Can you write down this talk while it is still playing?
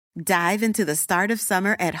Dive into the start of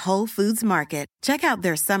summer at Whole Foods Market. Check out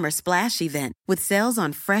their Summer Splash event with sales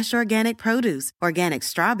on fresh organic produce, organic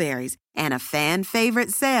strawberries, and a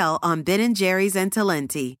fan-favorite sale on Ben & Jerry's and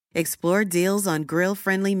Talenti. Explore deals on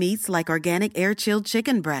grill-friendly meats like organic air-chilled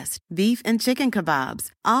chicken breast, beef, and chicken kebabs,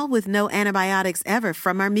 all with no antibiotics ever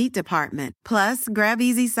from our meat department. Plus, grab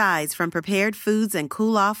easy sides from prepared foods and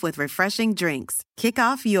cool off with refreshing drinks. Kick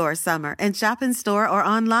off your summer and shop in store or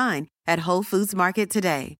online at Whole Foods Market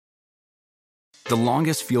today. The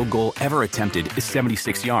longest field goal ever attempted is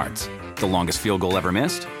 76 yards. The longest field goal ever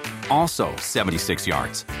missed? Also 76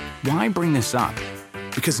 yards. Why bring this up?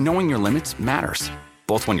 Because knowing your limits matters,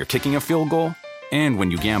 both when you're kicking a field goal and when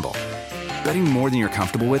you gamble. Betting more than you're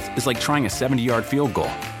comfortable with is like trying a 70-yard field goal.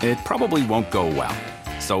 It probably won't go well.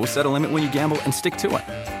 So set a limit when you gamble and stick to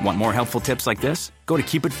it. Want more helpful tips like this? Go to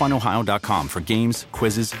keepitfunohio.com for games,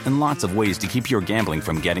 quizzes, and lots of ways to keep your gambling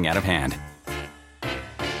from getting out of hand.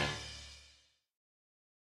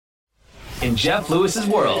 In Jeff Lewis's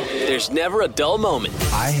world, there's never a dull moment.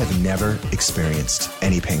 I have never experienced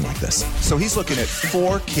any pain like this. So he's looking at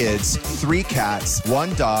 4 kids, 3 cats,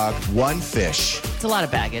 1 dog, 1 fish. It's a lot of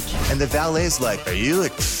baggage. And the valet's like, are you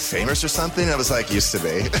like famous or something? I was like, used to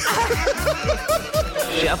be.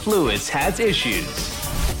 Jeff Lewis has issues.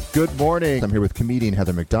 Good morning. I'm here with comedian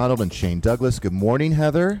Heather McDonald and Shane Douglas. Good morning,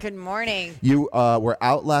 Heather. Good morning. You were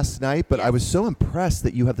out last night, but yes. I was so impressed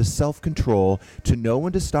that you have the self-control to know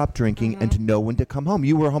when to stop drinking and to know when to come home.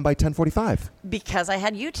 You were home by 10:45. Because I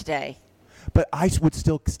had you today. But I would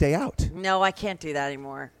still stay out. No, I can't do that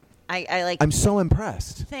anymore. I'm so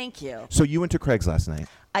impressed. Thank you. So you went to Craig's last night?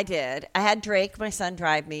 I did. I had Drake, my son,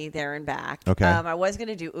 drive me there and back. Okay. I was going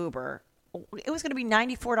to do Uber. It was going to be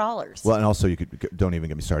 $94. Well, and also you don't even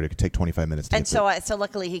get me started. It could take 25 minutes to get so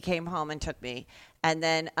luckily he came home and took me. And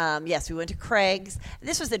then, yes, we went to Craig's.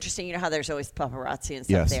 This was interesting. You know how there's always paparazzi and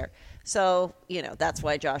stuff there. So, that's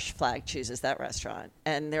why Josh Flagg chooses that restaurant.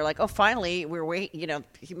 And they're like, oh, finally, we're waiting.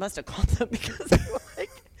 He must have called them because they were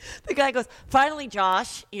like, the guy goes, finally,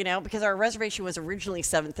 Josh, because our reservation was originally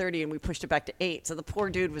 7:30 and we pushed it back to 8. So the poor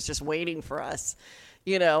dude was just waiting for us.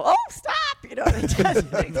 Oh, stop!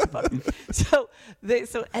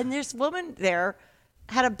 And this woman there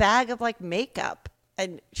had a bag of like makeup,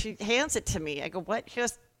 and she hands it to me. I go, what? She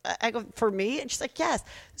goes, I go, for me? And she's like, yes.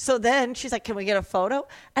 So then she's like, can we get a photo?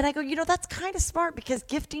 And I go, that's kind of smart because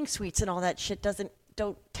gifting suites and all that shit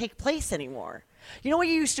don't take place anymore. You know when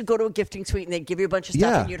you used to go to a gifting suite and they'd give you a bunch of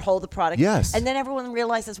stuff and you'd hold the product? Yes. And then everyone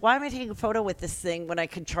realizes, why am I taking a photo with this thing when I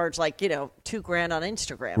could charge like, $2,000 on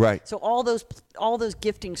Instagram? Right. So all those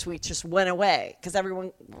gifting suites just went away because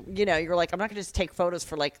everyone, you're like, I'm not going to just take photos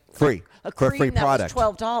for like free. A for cream a free that product.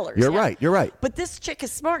 was $12. You're right. But this chick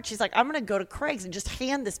is smart. She's like, I'm going to go to Craig's and just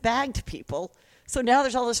hand this bag to people. So now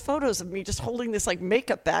there's all those photos of me just holding this like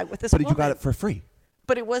makeup bag with this woman. You got it for free.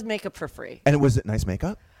 But it was makeup for free. And was it nice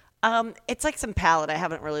makeup? It's like some palette. I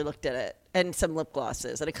haven't really looked at it. And some lip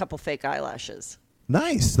glosses and a couple fake eyelashes.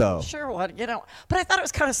 Nice, though. Sure, what, But I thought it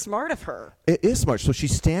was kind of smart of her. It is smart. So she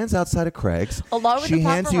stands outside of Craig's. Along with she the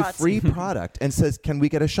hands you paparazzi. free product and says, can we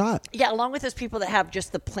get a shot? Yeah, along with those people that have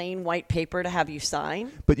just the plain white paper to have you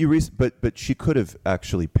sign. But but she could have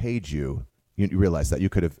actually paid you. You realize that you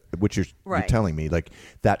could have, which you're telling me, like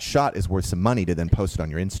that shot is worth some money to then post it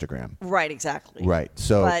on your Instagram. Right, exactly. Right.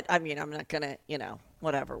 So, but I'm not going to,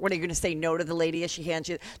 whatever. What are you going to say no to the lady as she hands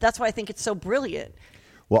you? That's why I think it's so brilliant.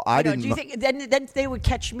 Well, I didn't. Do you think then they would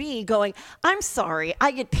catch me going, I'm sorry,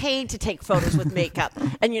 I get paid to take photos with makeup,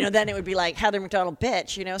 and then it would be like Heather McDonald,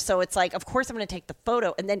 bitch, So it's like, of course I'm going to take the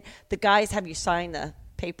photo, and then the guys have you sign the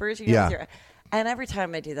papers, Yeah. And every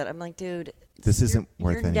time I do that, I'm like, dude, this isn't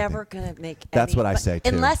worth anything. You're never going to make. That's what I say too.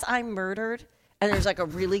 Unless I'm murdered. And there's like a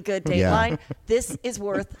really good dateline. This is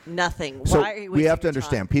worth nothing. So Why are you we have to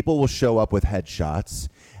understand. People will show up with headshots,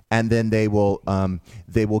 and then they will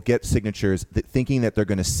get signatures thinking that they're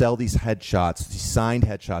going to sell these headshots, these signed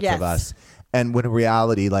headshots of us. And when in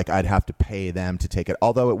reality, like I'd have to pay them to take it.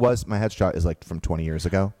 Although my headshot is like from 20 years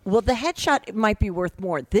ago. Well, the headshot might be worth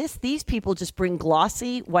more. These people just bring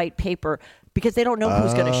glossy white paper because they don't know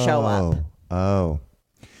who's going to show up. Oh.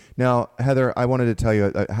 Now, Heather, I wanted to tell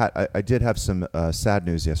you, I did have some sad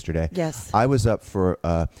news yesterday. Yes. I was up for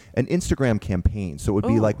an Instagram campaign. So it would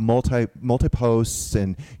be like multi posts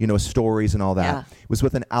and, stories and all that. Yeah. It was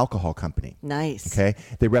with an alcohol company. Nice. Okay.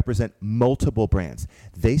 They represent multiple brands.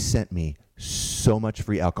 They sent me so much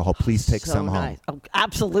free alcohol. Please take some home. Oh,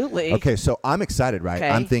 absolutely. Okay, so I'm excited, right? Okay.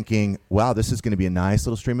 I'm thinking, wow, this is going to be a nice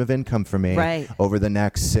little stream of income for me. Right. Over the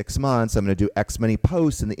next 6 months, I'm going to do X many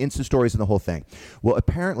posts and the Insta stories and the whole thing. Well,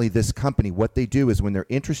 apparently this company, what they do is when they're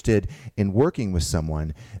interested in working with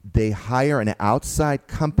someone, they hire an outside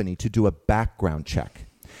company to do a background check.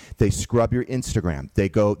 They scrub your Instagram. They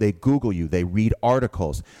Google you. They read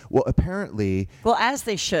articles. Well, apparently... Well, as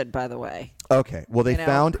they should, by the way. Okay. Well, they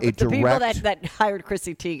found a direct... The people that hired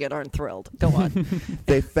Chrissy Teigen aren't thrilled. Go on.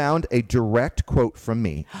 They found a direct quote from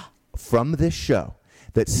me, from this show,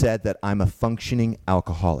 that said that I'm a functioning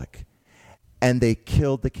alcoholic. And they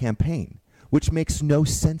killed the campaign, which makes no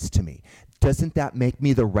sense to me. Doesn't that make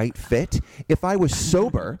me the right fit? If I was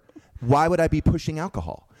sober, why would I be pushing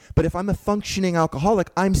alcohol? But if I'm a functioning alcoholic,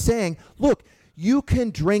 I'm saying, look, you can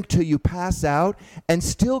drink till you pass out and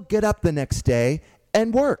still get up the next day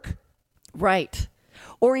and work. Right.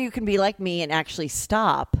 Or you can be like me and actually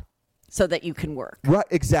stop so that you can work. Right,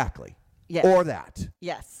 exactly. Yes. Or that.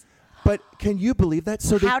 Yes. But can you believe that?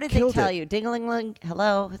 So how did they tell it. you? Ding-a-ling-ling,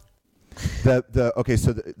 hello? Okay,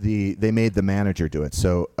 so they made the manager do it.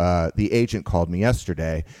 So the agent called me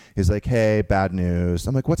yesterday. He's like, hey, bad news.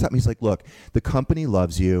 I'm like, what's up? He's like, look, the company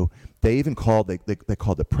loves you. They even called, they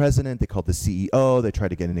called the president, they called the CEO, they tried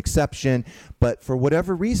to get an exception. But for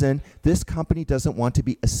whatever reason, this company doesn't want to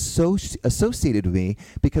be associated with me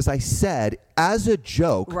because I said, as a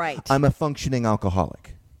joke, right, I'm a functioning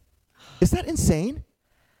alcoholic. Is that insane?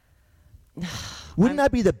 Wouldn't I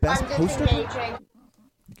be the best poster?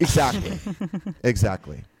 Exactly.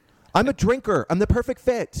 Exactly. I'm a drinker. I'm the perfect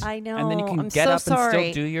fit. I know. And then you can I'm get so up sorry.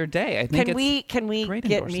 and still do your day. I think can we great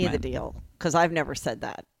get me the endorsement. deal? Because I've never said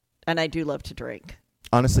that, and I do love to drink.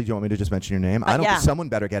 Honestly, do you want me to just mention your name? I don't. Yeah. Someone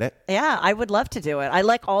better get it. Yeah, I would love to do it. I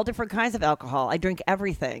like all different kinds of alcohol. I drink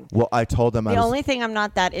everything. Well, I told them The only thing I'm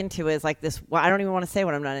not that into is like this. Well, I don't even want to say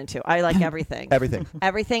what I'm not into. I like everything. Everything.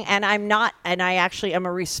 Everything. And I'm not, and I actually am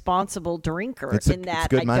a responsible drinker in that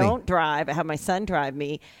good I money. don't drive. I have my son drive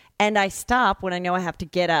me. And I stop when I know I have to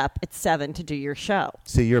get up at 7 to do your show.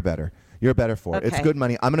 See, you're better. You're better for it. It's Okay. good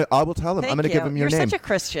money. I will tell them. Thank I'm gonna you. give them your You're name. such a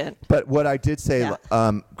Christian. But what I did say,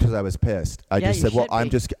 Yeah. because I was pissed, I Yeah, just you said, well,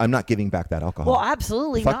 should be. I'm not giving back that alcohol. Well,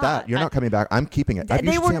 absolutely Fuck not. that. You're not coming back. I'm keeping it. You should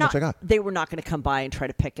see how much I got. They were not going to come by and try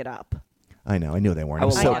to pick it up. I know. I knew they weren't. I It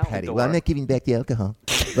was will so lock the petty. door. Well, I'm not giving back the alcohol.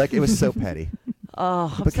 Like, it was so petty.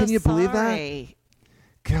 Oh, I'm But can so you believe that? sorry.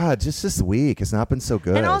 God, just this week has not been so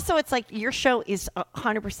good. And also, it's like your show is a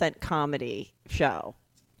 100% comedy show,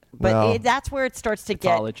 but Well- that's where it starts to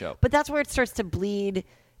get. all a joke. But that's where it starts to bleed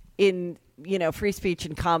in, free speech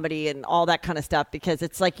and comedy and all that kind of stuff, because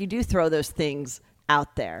it's like you do throw those things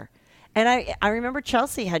out there. And I remember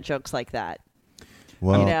Chelsea had jokes like that,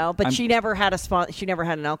 well, but she never had she never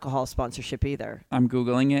had an alcohol sponsorship either. I'm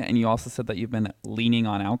Googling it, and you also said that you've been leaning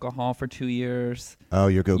on alcohol for 2 years. Oh,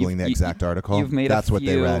 you're Googling the You've- exact article? You've made That's what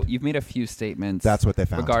they read. You've made a few statements. That's what they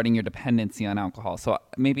found. regarding your dependency on alcohol. So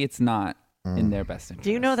maybe it's not in their best interest.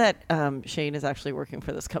 Do you know that Shane is actually working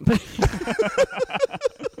for this company?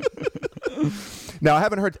 Now, I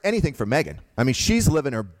haven't heard anything from Megan. I mean, she's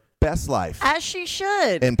living her best life As she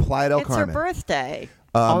should. in Playa del It's Carmen. her birthday.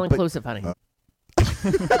 All but- inclusive, honey.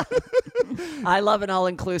 I love an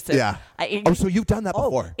all-inclusive. Yeah. So you've done that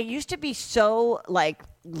before. It used to be so like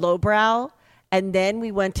lowbrow, and then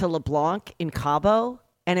we went to LeBlanc in Cabo,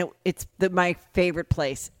 and it's my favorite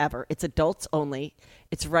place ever. It's adults only.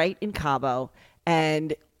 It's right in Cabo,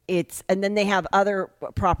 and then they have other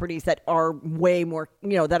properties that are way more,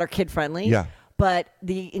 that are kid friendly. Yeah. But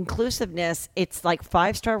the inclusiveness, it's like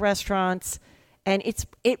 5-star restaurants. And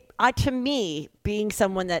to me, being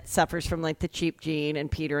someone that suffers from like the cheap gene and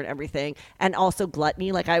Peter and everything, and also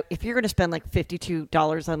gluttony, like if you're going to spend like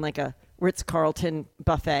 $52 on like a Ritz-Carlton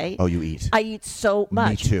buffet. Oh, you eat. I eat so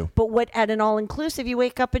much. Me too. But at an all-inclusive, you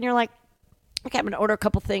wake up and you're like, okay, I'm going to order a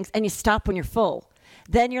couple things, and you stop when you're full.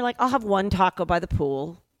 Then you're like, I'll have one taco by the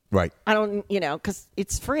pool. Right. I don't, because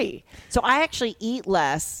it's free. So I actually eat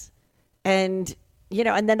less, and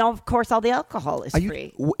then of course all the alcohol is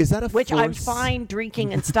free. Is that a which I'm force? fine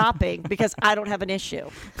drinking and stopping because I don't have an issue.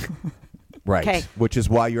 Right. Okay. Which is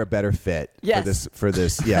why you're a better fit Yes. for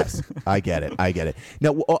this. Yes. I get it.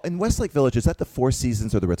 Now, in Westlake Village, is that the Four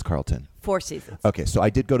Seasons or the Ritz-Carlton? 4 Seasons. Okay, so I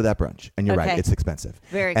did go to that brunch, and you're right, Okay. it's expensive.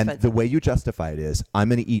 Very And expensive. the way you justify it is, I'm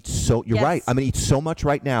going to eat you're Yes. right, I'm going to eat so much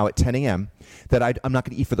right now at 10 a.m. that I'm not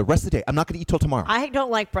going to eat for the rest of the day. I'm not going to eat till tomorrow. I don't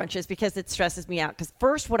like brunches because it stresses me out. Because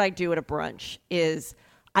first, what I do at a brunch is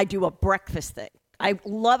I do a breakfast thing. I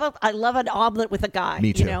love an omelet with a guy.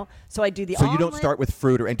 Me too. So I do the so omelet. you don't start with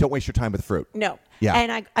fruit, and don't waste your time with fruit. No. Yeah.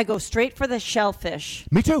 And I go straight for the shellfish.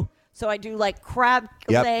 Me too. So I do like crab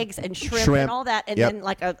legs and shrimp and all that, and then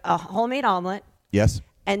like a homemade omelet. Yes.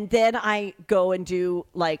 And then I go and do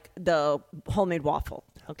like the homemade waffle.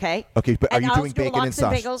 Okay. Okay, but are you doing bacon bacon and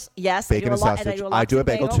sausage? Bagels. Yes, Bacon I and do a lot, sausage. and I do a I do a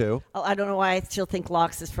bagel bagel too. Oh, I don't know why I still think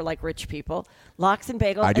lox is for like rich people. Lox and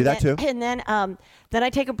bagels. I do that too. And then I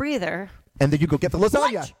take a breather. And then you go get the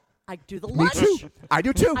lasagna. Lunch. I do the lunch. Me too. I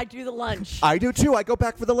do too. I do the lunch. I do too. I go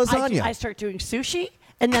back for the lasagna. I start doing sushi,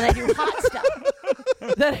 and then I do hot stuff.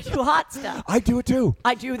 Then I do hot stuff. I do it too.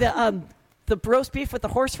 I do the roast beef with the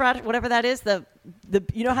horseradish, whatever that is. The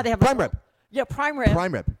you know how they have prime rib. Yeah, prime rib.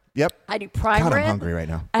 Prime rib. Yep. I do prime God, rib. I'm hungry right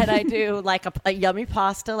now. And I do like a yummy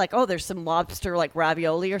pasta, like there's some lobster like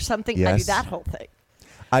ravioli or something. Yes. I do that whole thing.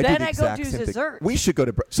 I then do the I go exact do same thing. dessert. We should go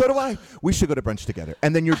to so do I. We should go to brunch together.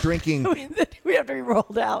 And then you're drinking. We have to be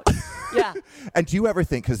rolled out. Yeah. And do you ever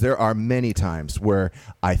think, because there are many times where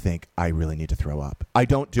I think I really need to throw up. I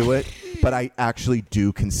don't do it, but I actually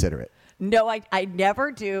do consider it. No, I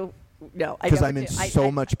never do. No, I never do. Because I'm in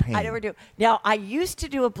so much pain. I never do. Now, I used to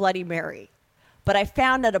do a Bloody Mary, but I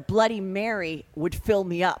found that a Bloody Mary would fill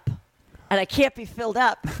me up. And I can't be filled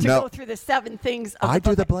up to go through the 7 things. I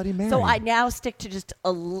do the Bloody Mary. So I now stick to just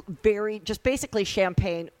just basically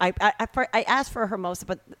champagne. I ask for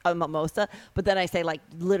a mimosa, but then I say like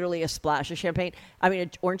literally a splash of champagne. I mean,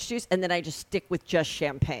 orange juice, and then I just stick with just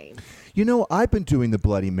champagne. You know, I've been doing the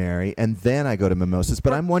Bloody Mary, and then I go to mimosas.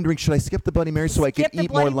 But I'm wondering, should I skip the Bloody Mary so I can eat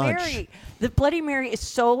more lunch? Mary. The Bloody Mary is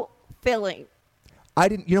so filling. I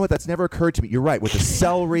didn't. You know what? That's never occurred to me. You're right with the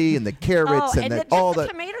celery and the carrots and all the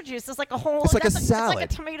tomato juice is like a whole. It's like a salad. It's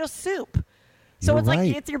like a tomato soup. So You're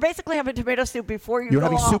right. Like you're basically having tomato soup before you're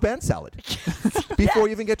having soup and salad before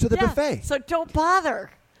you even get to the buffet. So don't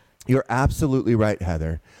bother. You're absolutely right,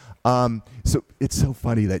 Heather. So it's so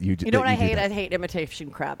funny that you. You know what I hate? I hate imitation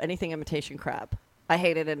crab. Anything imitation crab. I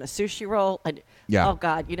hate it in a sushi roll. Oh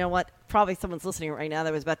God! You know what? Probably someone's listening right now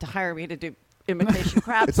that was about to hire me to do imitation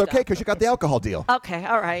crab. It's okay because you got the alcohol deal. Okay,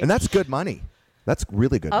 all right. And that's good money. That's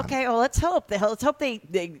really good money. Okay, well, let's hope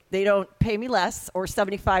they don't pay me less or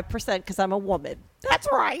 75% because I'm a woman. That's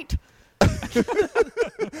right.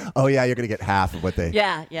 Oh yeah, you're gonna get half of what they.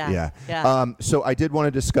 Yeah. So I did want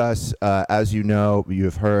to discuss, as you know, you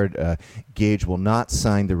have heard, Gage will not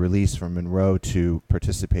sign the release from Monroe to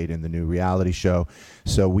participate in the new reality show.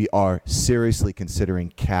 So we are seriously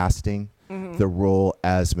considering casting the role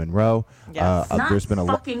as Monroe. Yes. There's been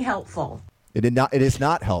fucking helpful. It is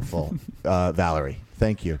not helpful, Valerie.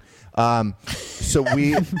 Thank you. So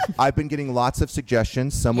I've been getting lots of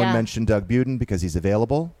suggestions. Someone mentioned Doug Buden because he's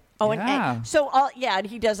available. Oh, and and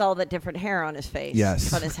he does all the different hair on his face.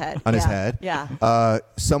 Yes. On his head. On his head. Yeah.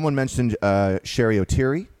 Someone mentioned Sherry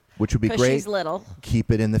O'Teary, which would be great. She's little.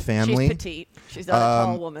 Keep it in the family. She's petite. She's not a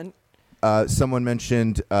tall woman. Someone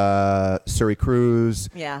mentioned Suri Cruz,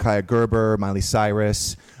 Kaya Gerber, Miley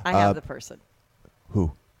Cyrus. I have the person.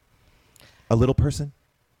 Who? A little person?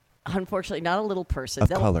 Unfortunately, not a little person. Of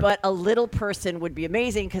color. But a little person would be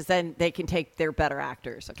amazing because then they can take their better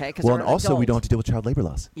actors, okay? Well, and also we don't have to deal with child labor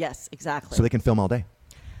laws. Yes, exactly. So they can film all day.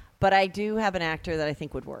 But I do have an actor that I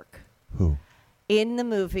think would work. Who? In the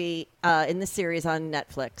movie, in the series on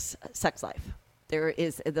Netflix, Sex Life, there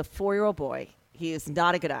is the 4-year-old boy. He is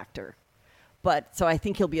not a good actor. But so I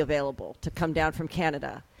think he'll be available to come down from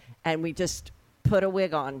Canada. And we just put a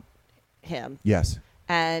wig on him. Yes.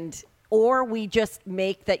 Or we just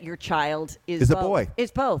make that your child is a boy.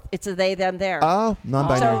 Is both. It's a they, them, there. Oh,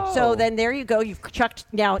 non-binary. So then there you go. You've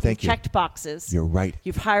checked boxes. You're right.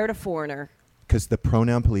 You've hired a foreigner. Because the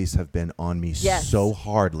pronoun police have been on me so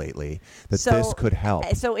hard lately that this could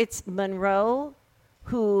help. So it's Monroe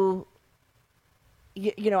who,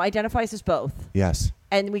 identifies as both. Yes.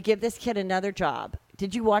 And we give this kid another job.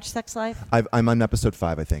 Did you watch Sex Life? I'm on episode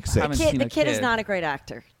 5, I think. 6. The kid is not a great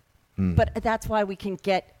actor. But that's why we can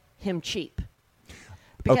get him cheap.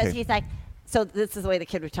 Because he's like, so this is the way the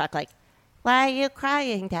kid would talk, like, why are you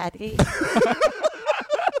crying, Daddy?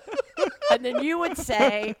 And then you would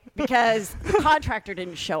say, because the contractor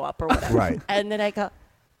didn't show up or whatever. Right. And then I go,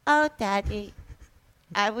 oh, Daddy,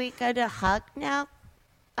 are we going to hug now?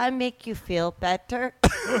 I make you feel better.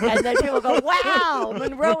 And then people go, wow,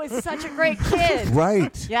 Monroe is such a great kid.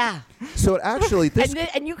 Right. Yeah. So it actually...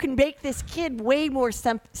 And you can make this kid way more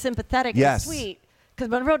sympathetic and sweet. Because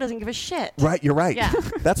Monroe doesn't give a shit. Right, you're right. Yeah.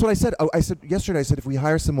 That's what I said. I said yesterday, if we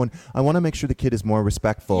hire someone, I want to make sure the kid is more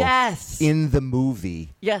respectful in the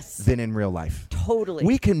movie than in real life. Totally.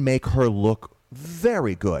 We can make her look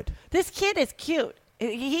very good. This kid is cute.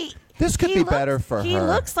 This could be better for her. He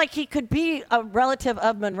looks like he could be a relative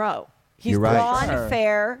of Monroe. He's You're right. blonde,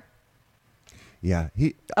 fair. Yeah,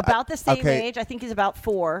 about the same age. I think he's about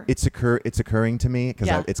 4. It's occurring to me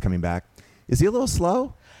because it's coming back. Is he a little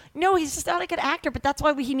slow? No, he's just not a good actor, but that's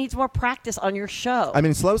why he needs more practice on your show. I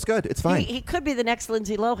mean, slow's good. It's fine. He could be the next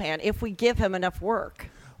Lindsay Lohan if we give him enough work.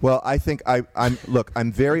 Well, I think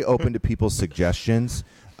I'm very open to people's suggestions.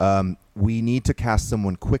 We need to cast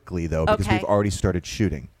someone quickly, though, because we've already started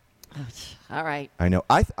shooting. All right. I know.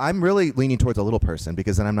 I'm really leaning towards a little person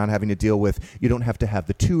because then I'm not having to deal with, you don't have to have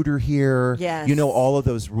the tutor here. Yes. You know, all of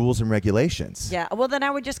those rules and regulations. Yeah. Well, then I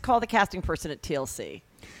would just call the casting person at TLC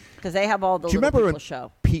because they have all the Do you little remember people when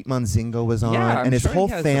show. Pete Monzingo was on I'm his sure whole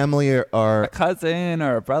he has family are a cousin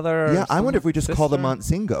or a brother. Yeah, or I wonder if we just call them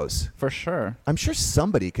sister. Monzingos. For sure. I'm sure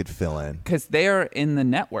somebody could fill in. Because they're in the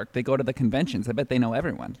network. They go to the conventions. I bet they know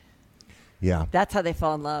everyone. Yeah. That's how they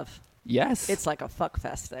fall in love. Yes. It's like a fuck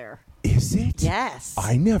fest there. Is it? Yes.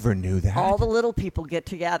 I never knew that. All the little people get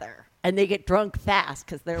together and they get drunk fast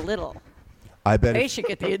because they're little. I bet They should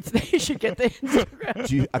get the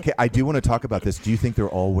Instagram. I do want to talk about this. Do you think they're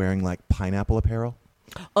all wearing like pineapple apparel?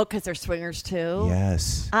 Oh, because they're swingers too?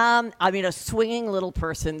 Yes. I mean, a swinging little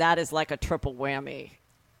person, that is like a triple whammy.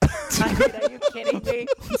 I mean, are you kidding me?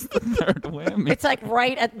 It's the third whammy. It's like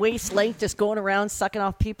right at waist length, just going around sucking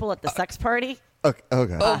off people at the sex party. Okay.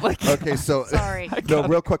 Oh my God. Okay, so Sorry. no,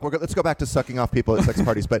 real quick. Let's go back to sucking off people at sex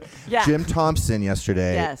parties. But Yeah. Jim Thompson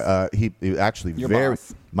yesterday, Yes. he actually Your very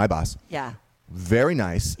boss. my boss, Yeah. very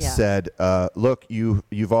nice. Yeah. Said, look,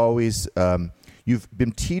 you've always you've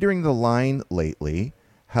been teetering the line lately.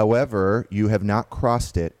 However, you have not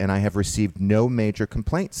crossed it, and I have received no major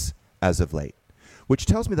complaints as of late, which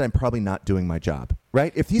tells me that I'm probably not doing my job.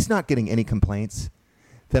 Right? If he's not getting any complaints,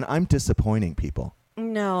 then I'm disappointing people.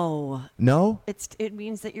 No. No? It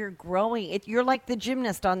means that you're growing. You're like the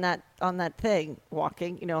gymnast on that thing,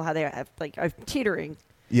 walking. You know how they have teetering.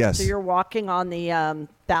 Yes. So you're walking on the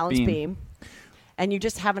balance Beam. and you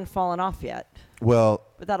just haven't fallen off yet. Well,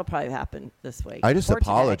 But that'll probably happen this week. I just or today.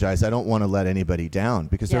 apologize. I don't want to let anybody down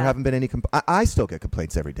because there Yeah. haven't been any. I still get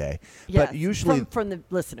complaints every day, Yes, but usually, from the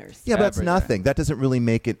listeners. yeah, but that's Every day. nothing. That doesn't really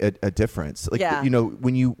make it a difference. Like Yeah. you know,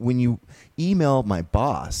 when you email my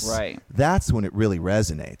boss, Right. That's when it really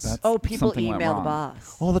resonates That's- Oh, people Something went email the wrong.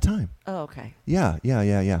 boss. all the time. Oh, okay. Yeah.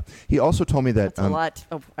 He also told me that That's a lot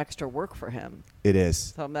of extra work for him. it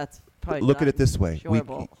is. So that's probably Look at not it this way: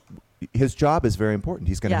 enjoyable. his job is very important.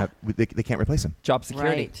 He's going to Yeah. have. They can't replace him. Job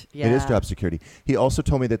security. Right. Yeah. It is job security. He also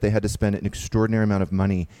told me that they had to spend an extraordinary amount of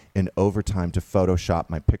money in overtime to Photoshop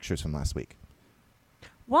my pictures from last week.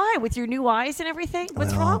 Why? With your new eyes and everything?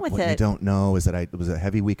 What's Well, wrong with what it? you don't know is that it was a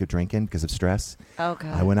heavy week of drinking because of stress. Oh,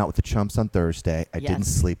 God. I went out with the chumps on Thursday. I didn't Yes.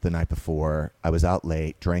 sleep the night before. I was out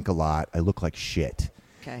late, drank a lot. I look like shit.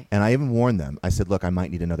 Okay. And I even warned them. I said, look, I might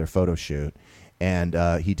need another photo shoot. And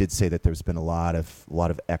he did say that there's been a lot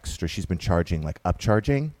of extra. She's been charging, like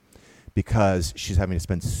upcharging, because she's having to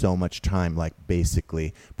spend so much time, like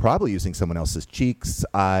basically probably using someone else's cheeks,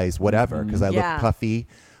 eyes, whatever, because I Yeah. looked puffy.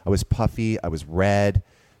 I was puffy. I was red.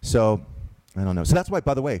 So I don't know. So that's why,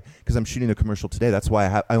 by the way, because I'm shooting a commercial today, that's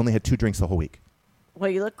why I only had 2 drinks the whole week. Well,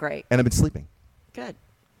 you look great. And I've been sleeping. Good.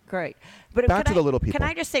 Great. But Back can to the little people. Can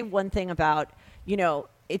I just say one thing about,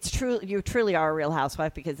 it's true, you truly are a real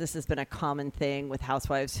housewife because this has been a common thing with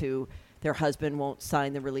housewives who their husband won't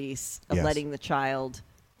sign the release of Yes. letting the child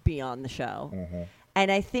be on the show.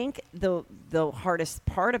 And I think the hardest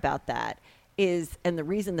part about that is, and the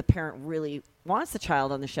reason the parent really wants the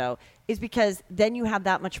child on the show is because then you have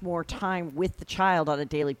that much more time with the child on a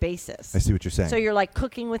daily basis. I see what you're saying. So you're like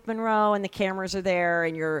cooking with Monroe and the cameras are there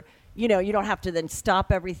and you don't have to then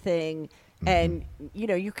stop everything and,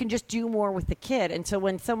 you can just do more with the kid. And so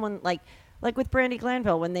when someone like with Brandi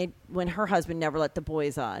Glanville, when her husband never let the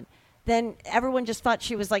boys on, then everyone just thought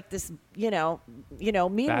she was like this, meanwhile,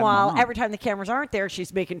 mom. every time the cameras aren't there,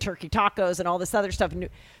 she's making turkey tacos and all this other stuff. And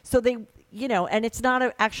so they, and it's not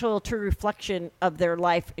an actual true reflection of their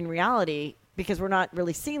life in reality because we're not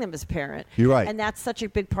really seeing them as a parent. You're right. And that's such a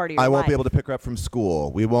big part of your I life. won't be able to pick her up from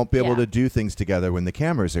school. We won't be able Yeah. to do things together when the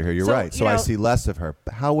cameras are here. You're So, right. So I see less of her.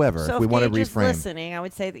 However, So if we want to Gage is reframe, listening, I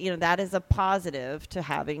would say that that is a positive to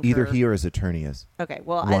having either her. he or his attorney is. Okay,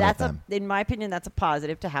 well, One of that's them. in my opinion, that's a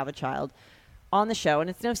positive to have a child on the show, and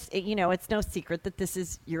it's no secret that this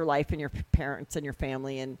is your life and your parents and your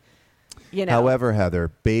family, and However,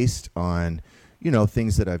 Heather, based on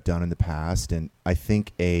things that I've done in the past, and I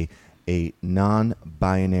think a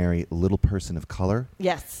non-binary little person of color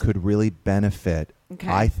Yes. could really benefit. Okay.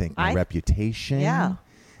 I think my reputation. Yeah.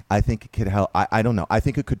 I think it could help. I don't know. I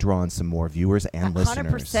think it could draw in some more viewers and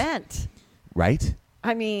listeners. 100%. Right?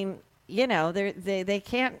 I mean, they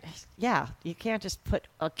can't. Yeah, you can't just put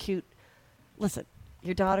a cute. Listen,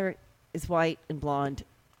 your daughter is white and blonde,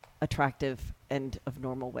 attractive, and of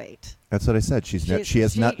normal weight. That's what I said. She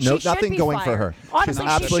has nothing going for her. Honestly, she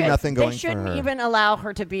has absolutely nothing going for her. They shouldn't even allow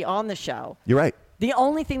her to be on the show. You're right. The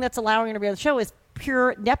only thing that's allowing her to be on the show is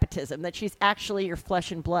pure nepotism, that she's actually your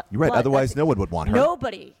flesh and blood. You're right. Otherwise, no one would want her.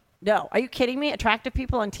 Nobody. No. Are you kidding me? Attractive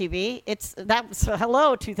people on TV?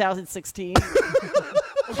 Hello, 2016.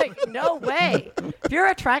 Like, no way. If you're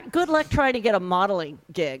attractive, good luck trying to get a modeling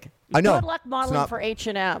gig. I know. Good luck modeling for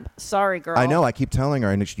H&M. Sorry, girl. I know. I keep telling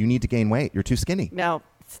her, and you need to gain weight. You're too skinny. No,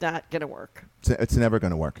 it's not going to work. It's never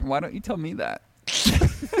going to work. Why don't you tell me that?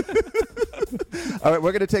 All right,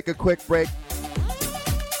 we're going to take a quick break.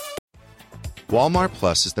 Walmart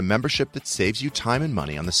Plus is the membership that saves you time and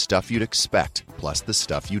money on the stuff you'd expect, plus the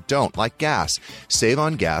stuff you don't, like gas. Save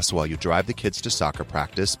on gas while you drive the kids to soccer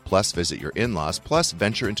practice, plus visit your in-laws, plus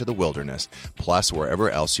venture into the wilderness, plus wherever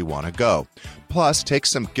else you want to go. Plus, take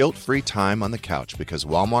some guilt-free time on the couch because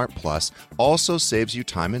Walmart Plus also saves you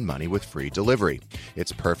time and money with free delivery.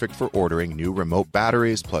 It's perfect for ordering new remote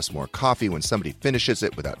batteries, plus more coffee when somebody finishes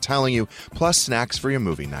it without telling you, plus snacks for your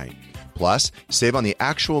movie night. Plus, save on the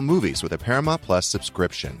actual movies with a Paramount Plus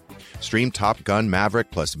subscription. Stream Top Gun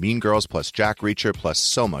Maverick plus Mean Girls plus Jack Reacher plus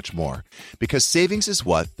so much more. Because savings is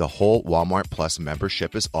what the whole Walmart Plus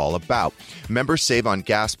membership is all about. Members save on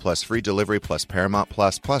gas plus free delivery plus Paramount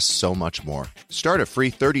Plus so much more. Start a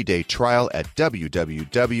free 30-day trial at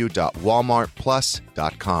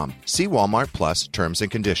www.walmartplus.com. See Walmart Plus terms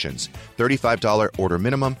and conditions. $35 order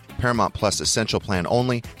minimum, Paramount Plus Essential Plan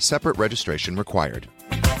only, separate registration required.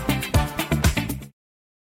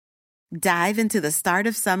 Dive into the start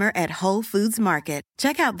of summer at Whole Foods Market.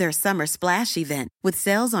 Check out their Summer Splash event with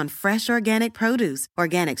sales on fresh organic produce,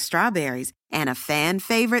 organic strawberries, and a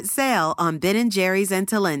fan-favorite sale on Ben & Jerry's and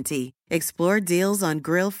Talenti. Explore deals on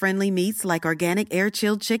grill-friendly meats like organic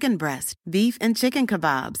air-chilled chicken breast, beef and chicken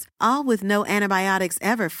kebabs, all with no antibiotics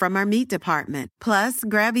ever from our meat department. Plus,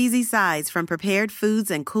 grab easy sides from prepared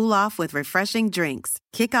foods and cool off with refreshing drinks.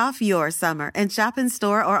 Kick off your summer and shop in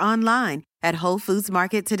store or online at Whole Foods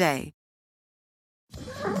Market today.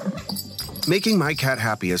 Making my cat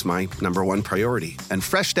happy is my number one priority, and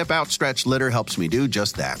Fresh Step Outstretched Litter helps me do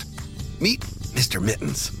just that. Meet Mr.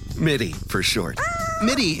 Mittens. Mitty, for short.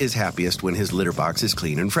 Mitty is happiest when his litter box is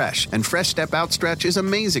clean and fresh, and Fresh Step Outstretch is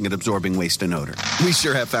amazing at absorbing waste and odor. We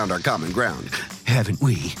sure have found our common ground, haven't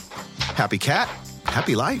we? Happy cat,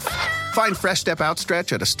 happy life. Find Fresh Step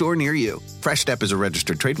Outstretch at a store near you. Fresh Step is a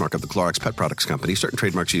registered trademark of the Clorox Pet Products Company. Certain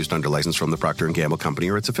trademarks used under license from the Procter & Gamble Company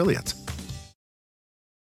or its affiliates.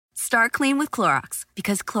 Start clean with Clorox,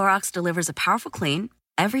 because Clorox delivers a powerful clean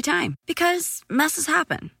every time. Because messes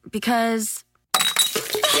happen. Because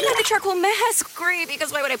the charcoal mask. Great,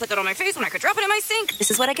 because why would I put that on my face when I could drop it in my sink? This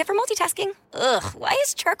is what I get for multitasking. Ugh, why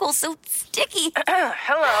is charcoal so sticky?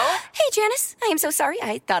 Hello? Hey, Janice. I am so sorry.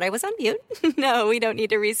 I thought I was on mute. No, we don't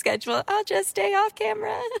need to reschedule. I'll just stay off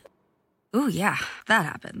camera. Ooh, yeah, that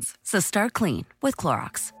happens. So start clean with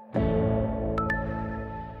Clorox.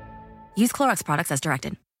 Use Clorox products as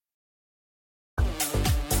directed.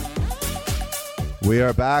 We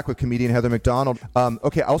are back with comedian Heather McDonald.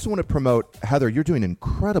 Okay, I also want to promote, Heather, you're doing an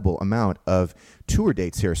incredible amount of tour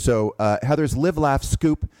dates here. So Heather's Live, Laugh,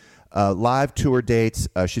 Scoop live tour dates.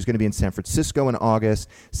 She's going to be in San Francisco in August,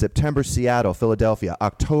 September, Seattle, Philadelphia.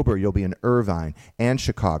 October, you'll be in Irvine and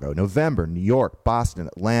Chicago. November, New York, Boston,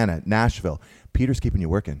 Atlanta, Nashville. Peter's keeping you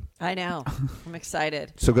working. I know. I'm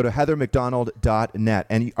excited. So go to heathermcdonald.net.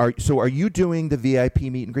 And are you doing the VIP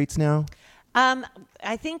meet and greets now?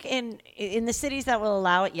 I think in the cities that will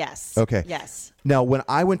allow it, yes. Okay. Yes. Now, when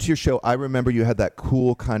I went to your show, I remember you had that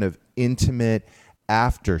cool kind of intimate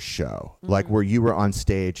after show, like where you were on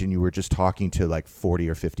stage and you were just talking to like 40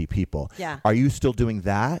 or 50 people. Yeah. Are you still doing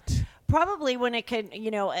that? Probably when it can,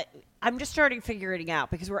 I'm just starting figuring it out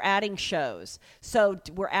because we're adding shows. So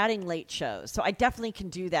we're adding late shows. So I definitely can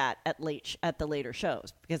do that at the later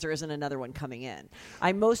shows because there isn't another one coming in.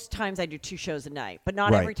 Most times I do 2 shows a night, but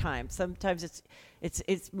not every time. Sometimes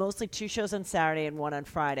it's mostly 2 shows on Saturday and 1 on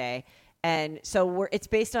Friday. And so it's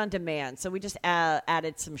based on demand. So we just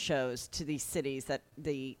added some shows to these cities that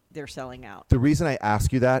they're selling out. The reason I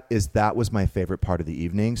ask you that is that was my favorite part of the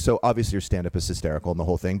evening. So obviously your stand-up is hysterical and the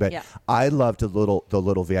whole thing, but I loved the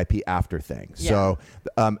little VIP after thing. Yeah. So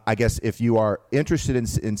I guess if you are interested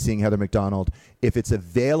in seeing Heather McDonald, if it's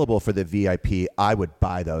available for the VIP, I would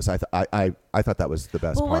buy those. I thought that was the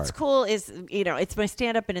best part. Well, what's cool is, it's my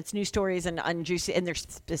stand-up and it's new stories and unjuicy, and there's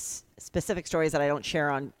specific stories that I don't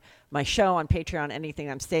share on my show on Patreon, anything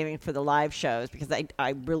I'm saving for the live shows because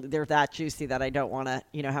I really, they're that juicy that I don't want to,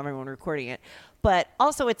 have everyone recording it. but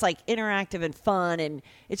also it's like interactive and fun, and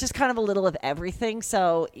it's just kind of a little of everything.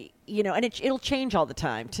 So, you know, and it'll change all the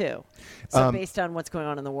time too. So based on what's going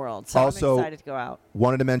on in the world. So also, I'm excited to go out.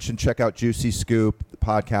 Wanted to mention, check out Juicy Scoop, the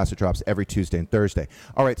podcast. It drops every Tuesday and Thursday.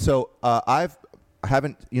 All right, so I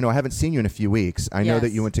haven't seen you in a few weeks. I know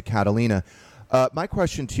that you went to Catalina. My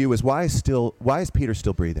question to you is why is Peter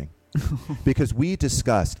still breathing? Because we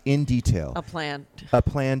discussed in detail a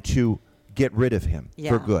plan to get rid of him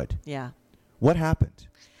for good. Yeah. What happened?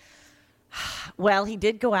 Well, he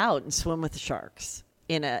did go out and swim with the sharks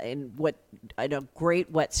in a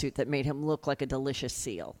great wetsuit that made him look like a delicious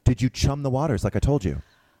seal. Did you chum the waters like I told you?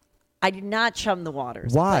 I did not chum the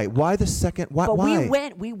waters. Why? Why the second? Why?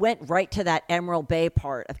 But we went right to that Emerald Bay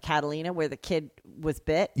part of Catalina where the kid was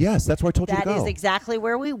bit. Yes, that's where I told you to go. That is exactly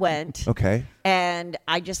where we went. Okay. And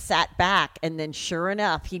I just sat back, and then sure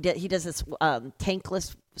enough, he does this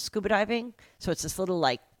tankless scuba diving. So it's this little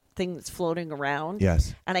like thing that's floating around.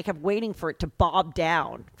 Yes. And I kept waiting for it to bob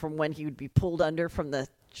down from when he would be pulled under from the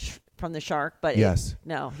shark, but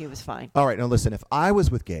no, he was fine. All right, now listen, if I was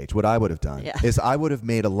with Gage, what I would have done is I would have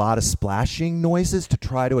made a lot of splashing noises to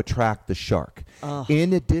try to attract the shark,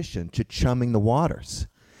 in addition to chumming the waters.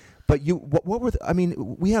 But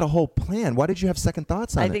we had a whole plan. Why did you have second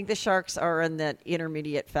thoughts on it? I think the sharks are in that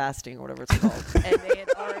intermediate fasting or whatever it's called.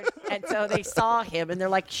 And so they saw him, and they're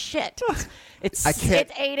like, shit, it's 8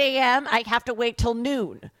 a.m., I have to wait till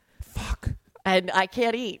noon. Fuck. And I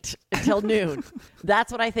can't eat until noon.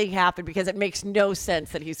 That's what I think happened because it makes no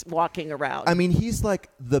sense that he's walking around. I mean, he's like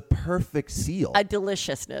the perfect seal. A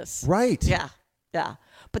deliciousnthink Right. Yeah. Yeah.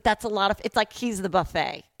 But that's it's like he's the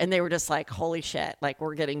buffet. And they were just like, holy shit, like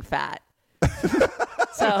we're getting fat.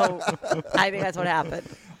 So I think that's what happened.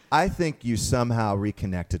 I think you somehow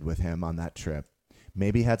reconnected with him on that trip.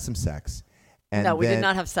 Maybe had some sex. And no, we did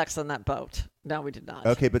not have sex on that boat. No, we did not.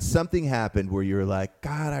 Okay, but something happened where you were like,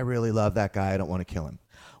 God, I really love that guy. I don't want to kill him.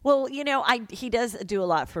 Well, you know, he does do a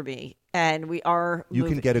lot for me, and we are. You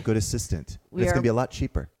can get a good assistant. It's going to be a lot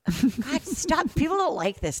cheaper. God, stop! People don't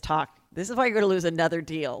like this talk. This is why you're going to lose another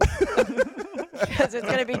deal. Because it's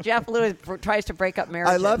going to be Jeff Lewis tries to break up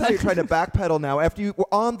marriages. I love how you're trying to backpedal now. After you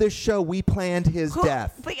were on this show, we planned his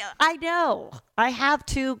death. But I know. I have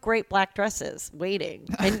 2 great black dresses waiting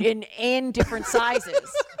in different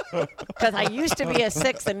sizes. Because I used to be a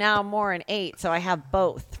 6 and now I'm more an 8. So I have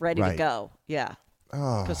both ready to go. Yeah.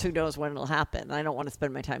 Because who knows when it'll happen. I don't want to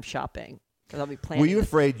spend my time shopping. Because I'll be planning. Were you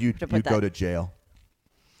afraid you'd go to jail?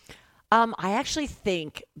 I actually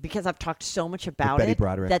think, because I've talked so much about it,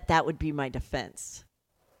 that would be my defense.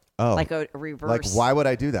 Oh. Like a reverse. Like, why would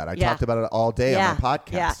I do that? I talked about it all day on my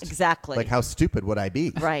podcast. Yeah, exactly. Like, how stupid would I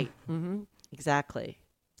be? Right. Mm-hmm. Exactly.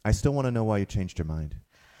 I still want to know why you changed your mind.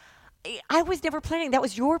 I was never planning. That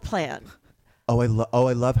was your plan. I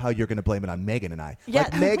love how you're going to blame it on Megan and I. Yeah.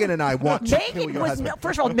 Like, Megan and I want to kill your husband.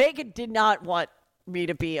 First of all, Megan did not want me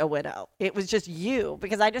to be a widow. It was just you,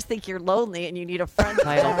 because I just think you're lonely and you need a friend.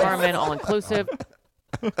 Title Carmen, all inclusive.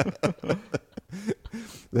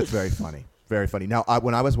 That's very funny. Very funny. Now,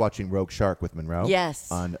 when I was watching Rogue Shark with Monroe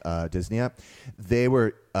on Disney app, they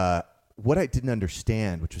were what I didn't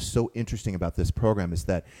understand, which was so interesting about this program, is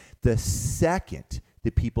that the second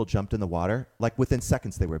that people jumped in the water, like within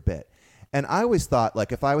seconds they were bit. And I always thought,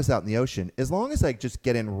 like, if I was out in the ocean, as long as I just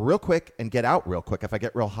get in real quick and get out real quick, if I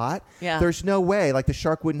get real hot, there's no way, like, the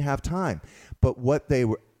shark wouldn't have time. But what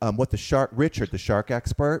Richard, the shark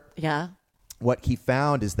expert, what he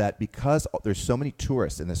found is that because there's so many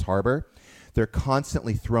tourists in this harbor, they're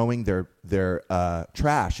constantly throwing their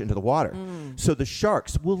trash into the water. So the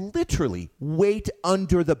sharks will literally wait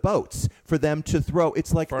under the boats for them to throw.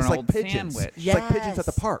 It's like pigeons. Sandwich. It's like pigeons at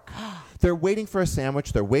the park. They're waiting for a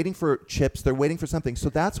sandwich. They're waiting for chips. They're waiting for something. So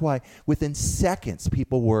that's why within seconds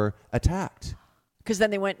people were attacked. Because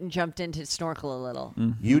then they went and jumped in to snorkel a little.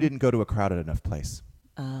 Mm-hmm. You didn't go to a crowded enough place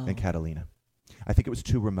in Catalina. I think it was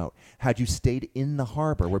too remote. Had you stayed in the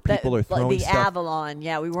harbor where people are throwing stuff. The Avalon.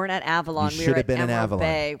 Yeah, we weren't at Avalon. We were at Emerald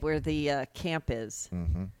Bay where the camp is.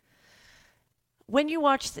 Mm-hmm. When you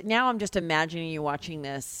watch, now I'm just imagining you watching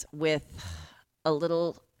this with a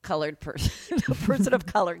little colored person, a person of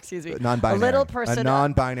color, excuse me. Non-binary. A little person. A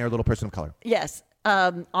non-binary little person of color. Yes.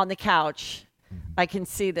 On the couch. Mm-hmm. I can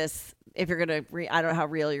see this. If you're going to, I don't know how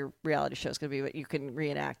real your reality show is going to be, but you can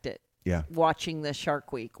reenact it. Yeah. Watching the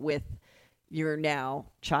Shark Week with your now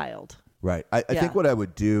child. Right. I think what I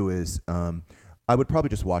would do is I would probably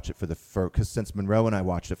just watch it for the first, because since Monroe and I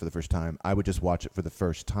watched it for the first time, I would just watch it for the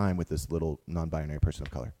first time with this little non-binary person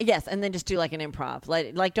of color. Yes, and then just do like an improv.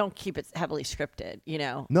 Like don't keep it heavily scripted, you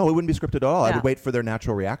know? No, it wouldn't be scripted at all. I would wait for their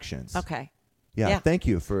natural reactions. Okay. Yeah, thank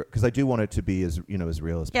you because I do want it to be as as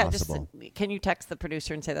real as possible. Can you text the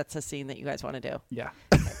producer and say that's a scene that you guys want to do? Yeah.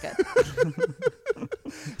 Okay, good.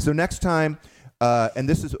 So next time, and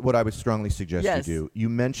this is what I would strongly suggest Yes. you do. You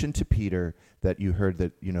mentioned to Peter that you heard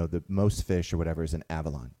that the most fish or whatever is in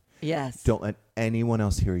Avalon. Yes. Don't let anyone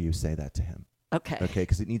else hear you say that to him. Okay. Okay,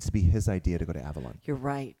 because it needs to be his idea to go to Avalon. You're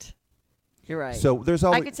right. You're right. So there's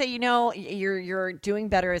always. I could say, you're doing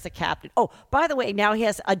better as a captain. Oh, by the way, now he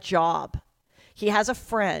has a job. He has a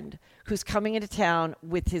friend who's coming into town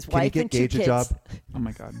with his Can he wife get and 2 Gage kids. a job? Oh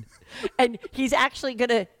my God. And he's actually going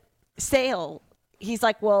to sail. He's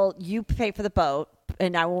like, well, you pay for the boat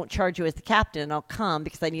and I won't charge you as the captain and I'll come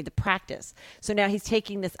because I need the practice. So now he's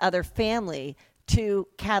taking this other family to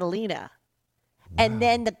Catalina. Wow. And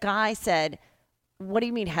then the guy said, what do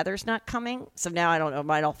you mean Heather's not coming? So now I don't know. It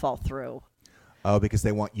might all fall through. Oh, because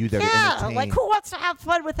they want you there to Yeah, entertain. like who wants to have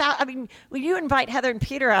fun without? I mean, when you invite Heather and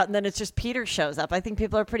Peter out, and then it's just Peter shows up, I think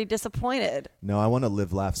people are pretty disappointed. No, I want to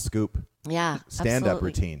live, laugh, scoop. Yeah, Stand-up absolutely.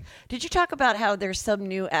 routine. Did you talk about how there's some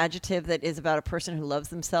new adjective that is about a person who loves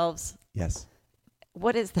themselves? Yes.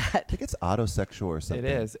 What is that? I think it's autosexual or something.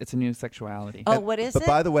 It is. It's a new sexuality. Oh, what is but it?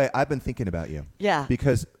 by the way, I've been thinking about you. Yeah.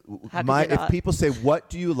 Because How could you if not? people say, what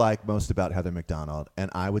do you like most about Heather McDonald? And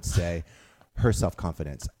I would say her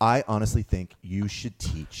self-confidence. I honestly think you should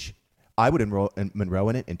teach. I would enroll Monroe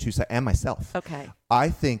in it in Tucson and myself. Okay. I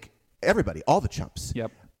think everybody, all the chumps.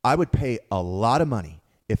 Yep. I would pay a lot of money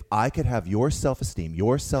if I could have your self-esteem,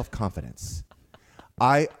 your self-confidence.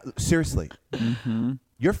 Seriously,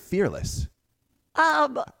 you're fearless. I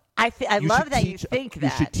You love should that you teach- think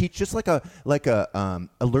that. You should teach just like a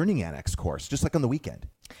learning annex course, just like on the weekend.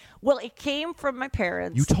 Well, it came from my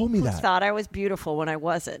parents. You told me who that. Thought I was beautiful when I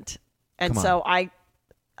wasn't, and Come so I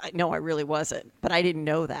know I really wasn't, but I didn't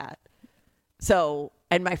know that. So,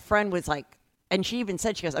 and my friend was like, and she even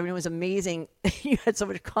said, she goes, I mean, it was amazing. You had so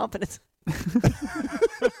much confidence.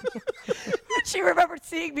 And she remembered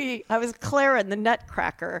seeing me. I was Clara in the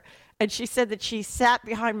Nutcracker, and she said that she sat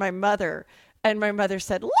behind my mother. And my mother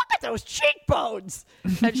said, look at those cheekbones.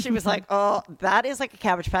 And she was like, oh, that is like a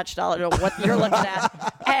Cabbage Patch doll. I don't know what you're looking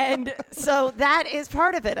at. And so that is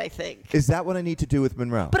part of it, I think. Is that what I need to do with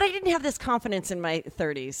Monroe? But I didn't have this confidence in my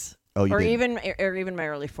 30s. Oh, you or didn't? even my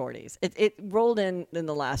early 40s. It rolled in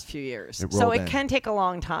the last few years. It So rolled it in. can take a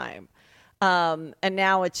long time. And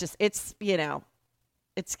now it's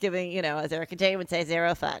giving, as Erica Jane would say,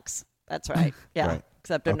 zero fucks. That's right. Yeah. Right.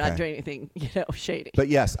 Except I'm not Okay. doing anything, shady. But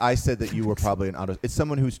yes, I said that you were probably an auto. It's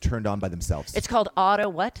someone who's turned on by themselves. It's called auto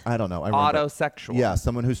what? I don't know. I remember. Autosexual. Yeah,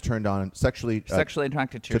 someone who's turned on sexually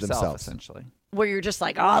attracted to yourself, themselves. essentially. Where you're just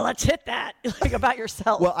like, oh, let's hit that. Like about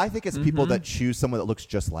yourself. Well, I think it's people that choose someone that looks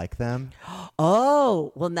just like them.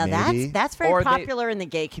 Oh, well, now Maybe. that's very Or they- popular in the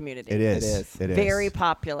gay community. It is. It is. Very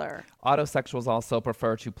popular. Autosexuals also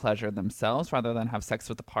prefer to pleasure themselves rather than have sex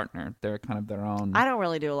with a partner. They're kind of their own. I don't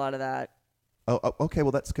really do a lot of that. Oh, okay.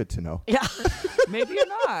 Well, that's good to know. Yeah. Maybe you're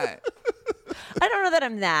not. I don't know that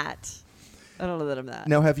I'm that.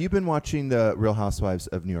 Now, have you been watching the Real Housewives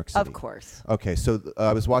of New York City? Of course. Okay, so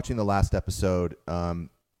I was watching the last episode,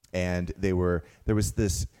 and there was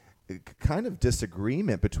this kind of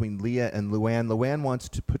disagreement between Leah and Luann. Luann wants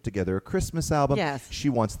to put together a Christmas album. Yes. She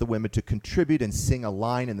wants the women to contribute and sing a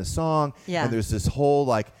line in the song. Yeah. And there's this whole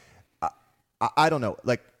I don't know,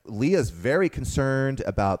 Leah's very concerned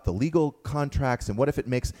about the legal contracts and what if it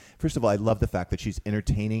makes. First of all, I love the fact that she's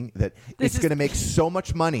entertaining, that it's going to make so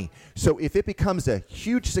much money. So if it becomes a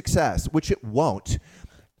huge success, which it won't,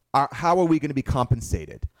 how are we going to be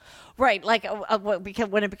compensated? Right, because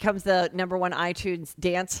when it becomes the number one iTunes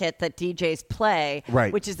dance hit that DJs play,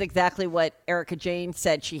 Right. which is exactly what Erica Jane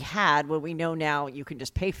said she had. When we know now, you can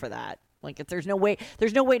just pay for that. Like, if there's no way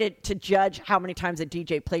to judge how many times a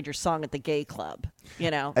DJ played your song at the gay club.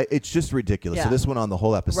 It's just ridiculous. Yeah. So this went on the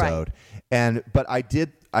whole episode, but I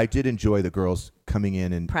did enjoy the girls coming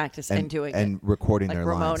in and practice and doing and it. recording Like their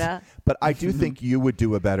Ramona. lines. But I do think you would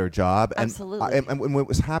do a better job. And Absolutely. And when it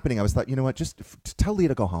was happening, I was like, you know what? Just tell Leah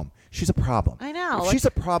to go home. She's a problem. I know. If she's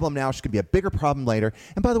a problem now, she could be a bigger problem later.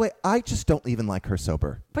 And by the way, I just don't even like her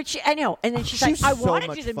sober. But I know. And then she's She's like, I so want to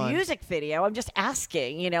much do the fun. music video. I'm just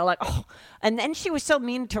asking, And then she was so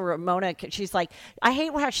mean to Ramona. She's like, I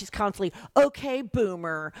hate how she's constantly, okay,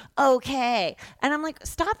 boomer, okay. And I'm like,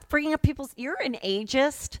 stop bringing up you're an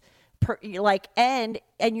ageist. And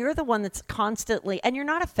you're the one that's constantly, and you're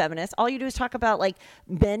not a feminist. All you do is talk about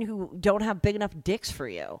men who don't have big enough dicks for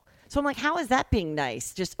you. So I'm like, how is that being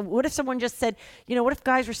nice? Just what if someone just said, what if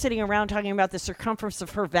guys were sitting around talking about the circumference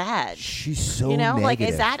of her vag? She's so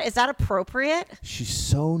negative. negative. Is that appropriate? She's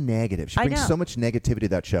so negative. She brings so much negativity to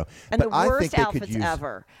that show. And but the worst I think they outfits could use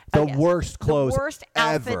ever. The worst clothes The worst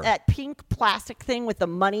outfit, ever. that pink plastic thing with the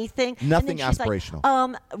money thing. Nothing and then she's aspirational.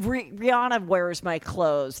 Like, Rihanna wears my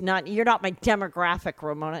clothes. You're not my demographic,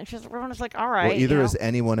 Ramona. And Ramona's like, all right. Well, either is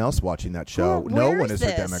anyone else watching that show. No one is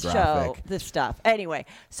her demographic. This stuff. Anyway,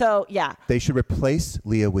 so yeah. They should replace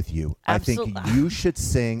Leah with you. Absolutely. I think you should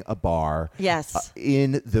sing a bar. Yes.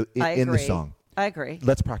 In the song. I agree.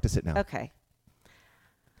 Let's practice it now. Okay.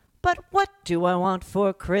 But what do I want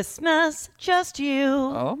for Christmas? Just you.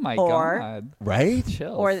 Oh my God. Right?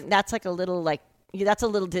 Chills. Or that's like a little that's a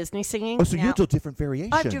little Disney singing. Oh, so you do different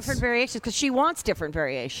variations. I have different variations because she wants different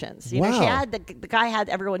variations. Wow. She had the guy had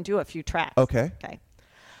everyone do a few tracks. Okay.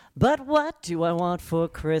 But what do I want for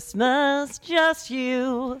Christmas? Just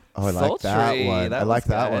you. Oh, I like that one. I like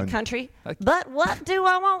that one. Country. But what do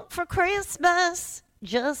I want for Christmas?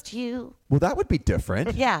 Just you. Well, that would be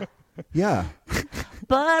different. Yeah. Yeah.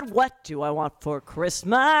 But what do I want for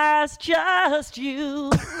Christmas? Just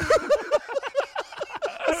you.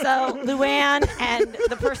 So Luann and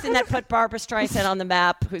the person that put Barbara Streisand on the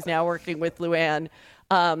map, who's now working with Luann,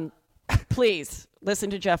 please listen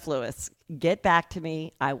to Jeff Lewis. Get back to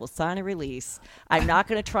me. I will sign a release. I'm not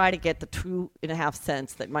going to try to get the 2.5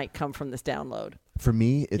 cents that might come from this download. For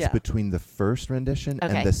me, it's between the first rendition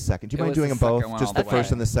and the second. Do you mind doing them both? Just the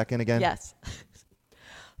first and the second again? Yes.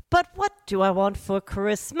 But what do I want for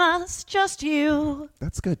Christmas? Just you.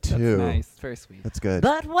 That's good, too. That's nice. Very sweet. That's good.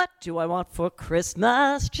 But what do I want for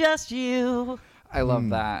Christmas? Just you. I love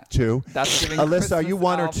that. 2. That's giving Alyssa, Christmas are you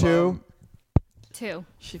 1 or 2? 2.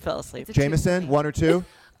 She fell asleep. Jameson, 1 or 2?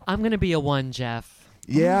 I'm going to be a 1, Jeff.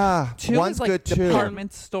 Yeah. 2 One's is like good, too.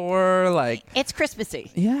 department store, It's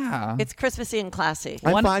Christmassy. Yeah. It's Christmassy and classy.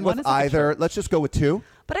 I'm fine with either. Let's just go with 2.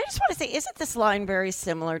 But I just want to say, isn't this line very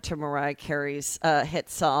similar to Mariah Carey's hit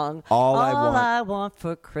song? All I want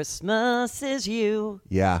for Christmas is you.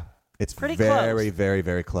 Yeah. It's pretty very, close. very,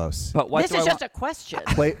 very close. But what this do is I just want? a question.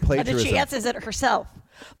 And Plagiarism. then she answers it herself.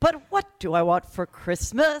 But what do I want for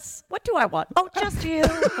Christmas? What do I want? Oh, just you.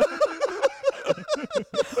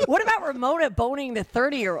 What about Ramona boning the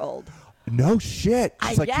 30-year-old? No shit.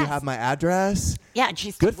 She's like, yes. you have my address? Yeah, and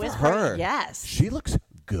she's good for whispering, her. Yes. She looks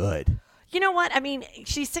good. You know what? I mean,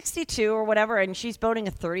 she's 62 or whatever, and she's boning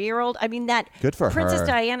a 30-year-old. I mean, that good for Princess her.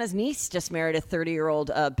 Diana's niece just married a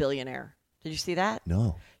 30-year-old billionaire. Did you see that?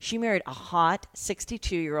 No. She married a hot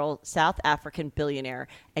 62-year-old South African billionaire,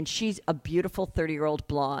 and she's a beautiful 30-year-old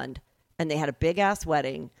blonde, and they had a big-ass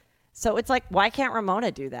wedding. So it's like, why can't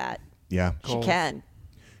Ramona do that? Yeah. She can.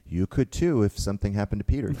 You could, too, if something happened to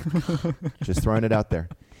Peter. Just throwing it out there.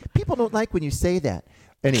 People don't like when you say that.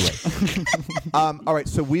 Anyway. All right,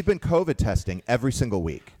 so we've been COVID testing every single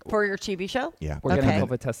week. For your TV show? Yeah. We're getting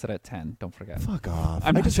COVID tested at 10. Don't forget. Fuck off.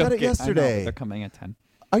 I just got it yesterday. I know, they're coming at 10.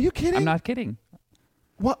 Are you kidding? I'm not kidding.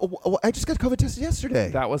 What? I just got COVID tested yesterday.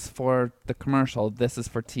 That was for the commercial. This is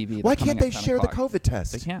for TV. Why can't they share the COVID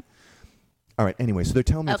test? They can't. All right. Anyway, so they're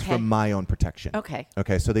telling me it's for my own protection. Okay.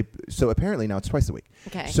 Okay. So apparently now it's twice a week.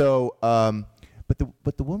 Okay. So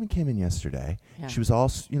but the woman came in yesterday. Yeah. She was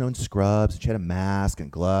all in scrubs. She had a mask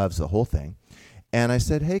and gloves, the whole thing. And I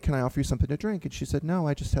said, hey, can I offer you something to drink? And she said, no,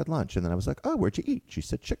 I just had lunch. And then I was like, oh, where'd you eat? She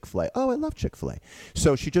said, Chick-fil-A. Oh, I love Chick-fil-A.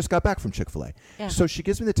 So she just got back from Chick-fil-A. Yeah. So she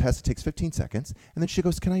gives me the test. It takes 15 seconds. And then she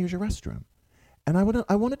goes, can I use your restroom? And I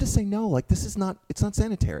wanted to say no. Like, it's not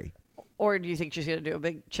sanitary. Or do you think she's going to do a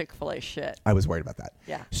big Chick-fil-A shit? I was worried about that.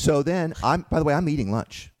 Yeah. So then, by the way, I'm eating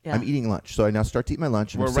lunch. Yeah. I'm eating lunch. So I now start to eat my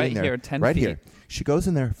lunch. And We're I'm sitting right there, here, 10 right feet. here. She goes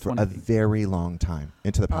in there for a very long time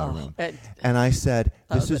into the powder room. And I said,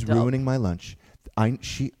 this is ruining my lunch.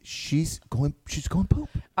 She's going poop.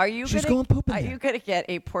 Are you She's gonna, going poop in Are there. you going to get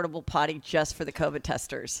a portable potty just for the COVID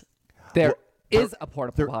testers? There is a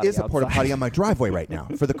porta potty. There is a porta potty on my driveway right now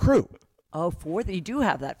for the crew. Oh, you do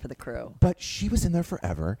have that for the crew. But she was in there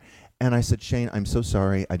forever. And I said, Shane, I'm so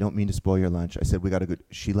sorry. I don't mean to spoil your lunch. I said, we got to go.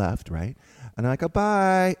 She left, right? And I go,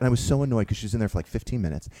 bye. And I was so annoyed because she was in there for like 15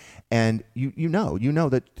 minutes. And you know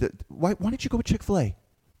that why didn't you go with Chick-fil-A?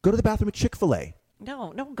 Go to the bathroom at Chick-fil-A. No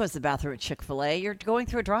one goes to the bathroom at Chick-fil-A. You're going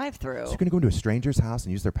through a drive-through. So you're going to go into a stranger's house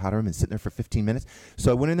and use their powder room and sit there for 15 minutes? So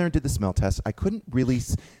I went in there and did the smell test. I couldn't really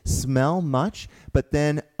smell much, but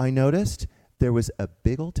then I noticed there was a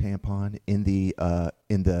big old tampon in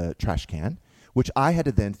the trash can, which I had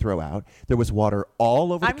to then throw out. There was water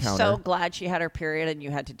all over the counter. I'm so glad she had her period and you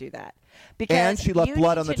had to do that. Because and she left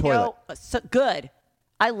blood on the toilet. Good.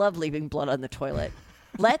 I love leaving blood on the toilet.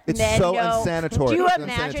 Let it's men so know. unsanitary. Do you It's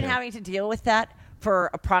imagine unsanitary. having to deal with that for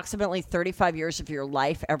approximately 35 years of your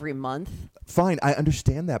life every month. Fine, I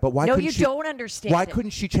understand that, but why? No, couldn't you she, don't understand. Why it.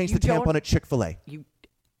 couldn't she change You the tampon don't- at Chick-fil-A?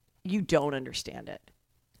 You don't understand it.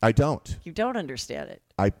 I don't. You don't understand it.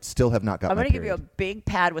 I still have not got. I'm my going to give you a period. big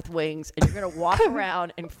pad with wings, and you're going to walk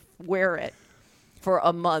around and wear it for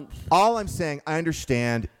a month. All I'm saying, I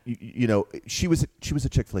understand. You know, she was at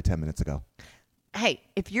Chick-fil-A 10 minutes ago. Hey,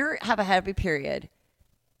 if you have a heavy period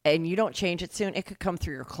and you don't change it soon, it could come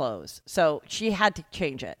through your clothes. So she had to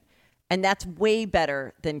change it, and that's way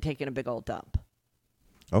better than taking a big old dump.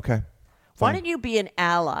 Okay. Why Fine. don't you be an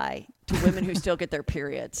ally to women who still get their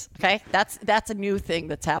periods? Okay, that's a new thing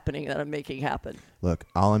that's happening that I'm making happen. Look,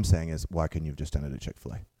 all I'm saying is, why couldn't you have just done it at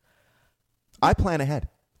Chick-fil-A? I plan ahead.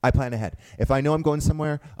 If I know I'm going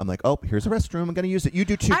somewhere, I'm like, oh, here's a restroom. I'm going to use it. You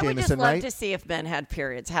do too, I would just Jameson, love right? to see if men had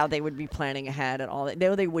periods, how they would be planning ahead and all that.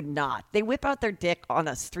 No, they would not. They whip out their dick on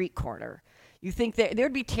a street corner. You think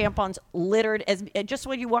there'd be tampons littered as just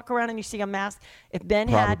when you walk around and you see a mask? If men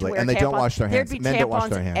had to Probably. wear And they tampons, don't wash their hands. There'd be Men tampons don't wash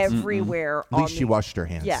their hands. everywhere. At least she washed her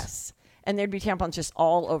hands. Yes, and there'd be tampons just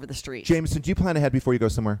all over the street. Jameson, do you plan ahead before you go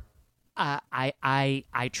somewhere?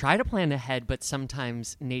 I try to plan ahead, but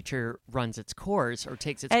sometimes nature runs its course or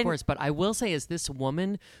takes its And- course. But I will say, as this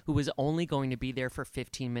woman who was only going to be there for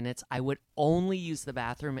 15 minutes, I would only use the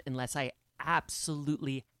bathroom unless I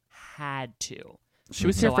absolutely had to. She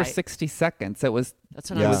was here So for 60 seconds. It was That's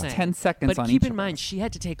what it I'm was saying. 10 seconds But on keep each in of mind, us. she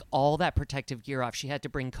had to take all that protective gear off. She had to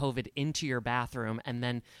bring COVID into your bathroom and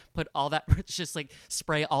then put all that, just like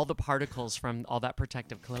spray all the particles from all that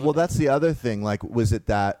protective clothing. Well, that's the other thing. Like, was it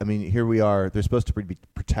that? I mean, here we are. They're supposed to be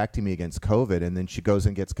protecting me against COVID, and then she goes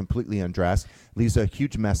and gets completely undressed, leaves a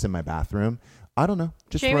huge mess in my bathroom. I don't know.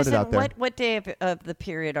 Just throwing Jameson, it out there. what day of the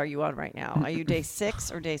period are you on right now? Are you day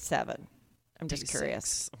 6 or day 7? I'm just Day curious.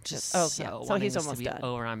 6. I'm just oh, so yeah. So wanting he's this to almost be done.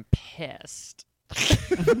 over. I'm pissed.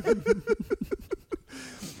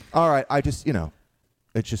 All right. I just,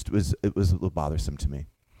 it was a little bothersome to me.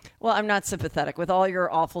 Well, I'm not sympathetic. With all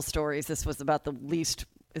your awful stories, this was about the least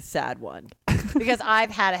sad one. Because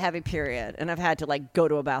I've had a heavy period, and I've had to, go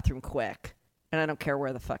to a bathroom quick. And I don't care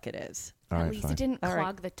where the fuck it is. All At right, least fine. it didn't All right.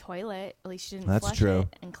 clog the toilet. At least you didn't That's flush true.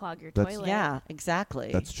 it and clog your That's- toilet. Yeah,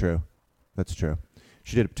 exactly. That's true. That's true.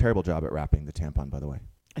 She did a terrible job at wrapping the tampon, by the way.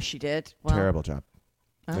 She did? Well, Terrible job.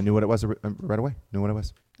 I knew what it was right away. Knew what it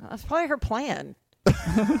was. That's probably her plan.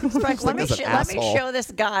 It's like, let me as an asshole. show this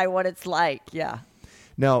guy what it's like. Yeah.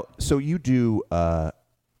 Now, so you do.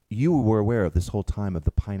 You were aware of this whole time of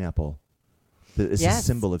the pineapple. It's a Yes.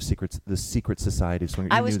 symbol of the secret society of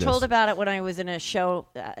swingers. I You was knew told this. about it when I was in a show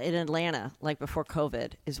in Atlanta, before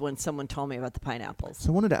COVID, is when someone told me about the pineapples.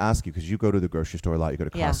 So I wanted to ask you, because you go to the grocery store a lot, you go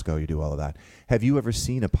to Yeah. Costco, you do all of that. Have you ever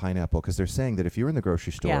seen a pineapple? Because they're saying that if you're in the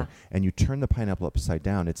grocery store Yeah. and you turn the pineapple upside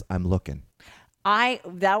down, it's I'm looking. I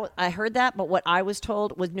heard that, but what I was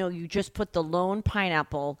told was no, you just put the lone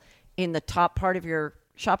pineapple in the top part of your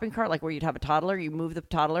shopping cart, like where you'd have a toddler. You move the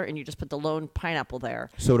toddler and you just put the lone pineapple there.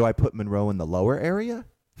 So do I put Monroe in the lower area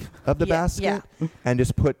of the basket and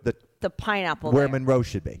just put the pineapple where there. Monroe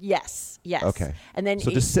should be? Yes. Okay. And then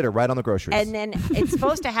so just sit her right on the groceries. And then it's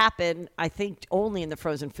supposed to happen, I think, only in the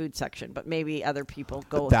frozen food section, but maybe other people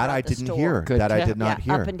go that throughout I the didn't store. hear. That I did not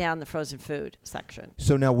hear. Up and down the frozen food section.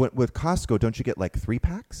 So now with Costco, don't you get 3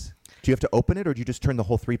 packs? Do you have to open it, or do you just turn the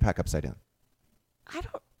whole 3-pack upside down? I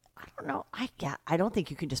don't know. I don't think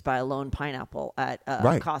you can just buy a lone pineapple at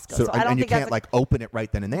Right. Costco. So, I don't and you think can't open it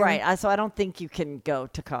right then and there. Right. So I don't think you can go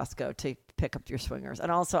to Costco to pick up your swingers.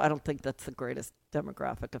 And also, I don't think that's the greatest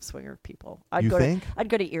demographic of swinger people. I'd You go think? I'd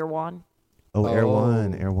go to Erewhon. Oh,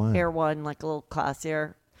 Erewhon. Erewhon, like a little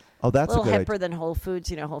classier. Oh, that's a little a good hipper than Whole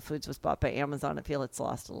Foods. Whole Foods was bought by Amazon. I feel it's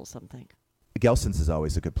lost a little something. Gelson's is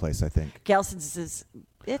always a good place, I think. Gelson's is.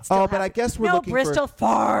 It's Oh, still but I guess we're no, looking Bristol for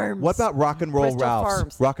Farms. What about Rock and Roll Bristol Ralph's?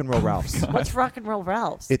 Farms. Rock and Roll Ralph's. What's Rock and Roll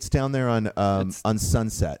Ralph's? It's down there on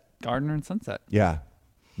Sunset. Gardner and Sunset. Yeah,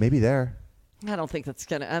 maybe there. I don't think that's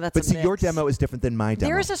gonna. That's But a see, your mix. demo is different than my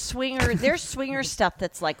demo. There's a swinger. There's swinger stuff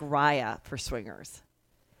that's like Raya for swingers.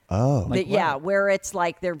 Oh, Where it's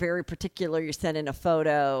like they're very particular. You send in a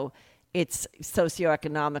photo. It's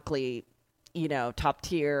socioeconomically, top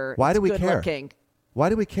tier. Why it's do we good care? Looking. Why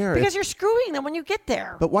do we care? Because you're screwing them when you get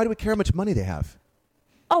there. But why do we care how much money they have?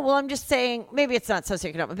 Oh, well, I'm just saying, maybe it's not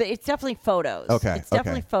socioeconomic, but it's definitely photos. Okay, It's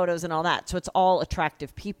definitely okay. photos and all that. So it's all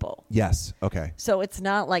attractive people. Yes. Okay. So it's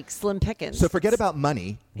not like slim pickings. So forget about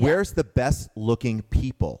money. Where's the best looking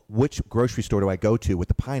people? Which grocery store do I go to with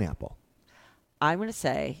the pineapple? I'm going to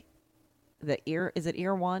say is it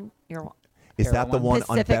Erewhon? Is that the one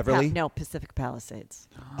on Beverly? No, Pacific Palisades.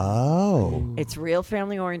 Oh. It's real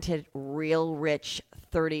family oriented, real rich,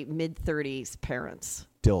 mid-30s parents.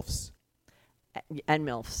 DILFs. And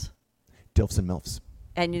MILFs. Dilfs and MILFs.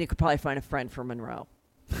 And you could probably find a friend from Monroe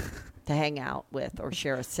to hang out with or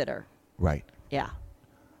share a sitter. Right. Yeah.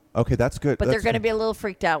 Okay, that's good. But they're going to be a little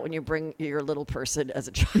freaked out when you bring your little person as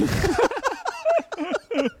a child.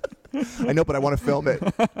 I know, but I want to film it.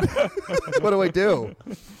 What do I do?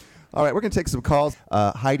 All right, we're going to take some calls.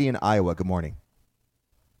 Heidi in Iowa, good morning.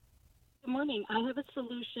 Good morning. I have a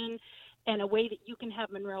solution and a way that you can have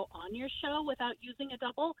Monroe on your show without using a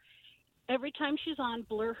double. Every time she's on,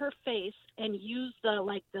 blur her face and use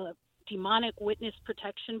the demonic witness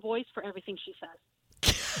protection voice for everything she says.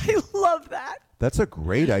 I love that. That's a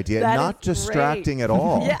great idea. That Not is distracting great. at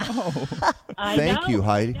all. Yeah. Thank you,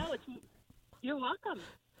 Heidi. You're welcome.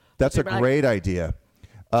 That's a great idea.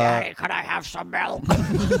 Hey, could I have some milk?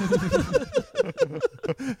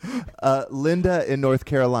 Linda in North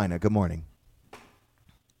Carolina, good morning.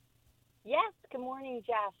 Yes, good morning,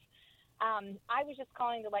 Jeff. I was just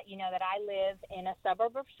calling to let you know that I live in a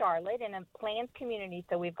suburb of Charlotte in a planned community.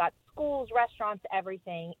 So we've got schools, restaurants,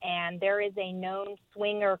 everything. And there is a known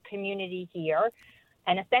swinger community here.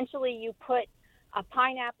 And essentially you put a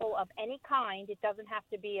pineapple of any kind. It doesn't have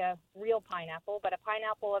to be a real pineapple, but a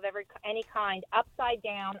pineapple of any kind upside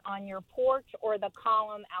down on your porch or the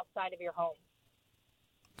column outside of your home.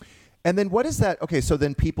 And then what is that? Okay, so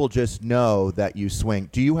then people just know that you swing.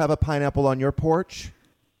 Do you have a pineapple on your porch?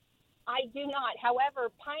 I do not.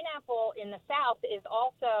 However, pineapple in the South is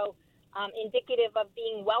also indicative of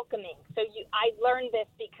being welcoming. So I learned this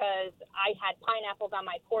because I had pineapples on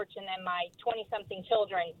my porch, and then my 20-something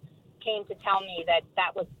children came to tell me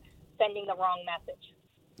that was sending the wrong message.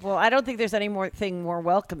 Well, I don't think there's anything more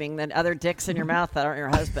welcoming than other dicks in your mouth that aren't your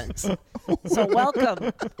husband's. So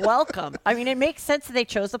welcome. I mean, it makes sense that they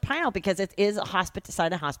chose the pineapple because it is a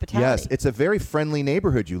sign of hospitality. Yes, it's a very friendly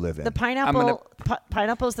neighborhood you live in. The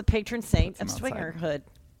pineapple is the patron saint of swingerhood.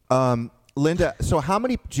 Linda, so how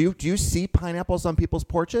many do you see pineapples on people's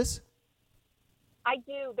porches? I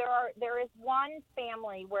do. There is one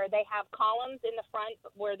family where they have columns in the front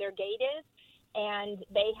where their gate is, and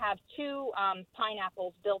they have two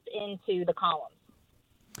pineapples built into the columns.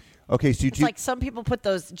 Okay, so it's like some people put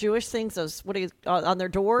those Jewish things, on their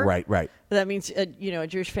door. Right. That means a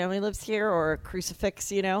Jewish family lives here, or a crucifix,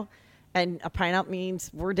 and a pineapple means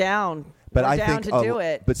we're down. But we're down to do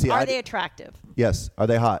it. But see, are they attractive? Yes. Are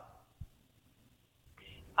they hot?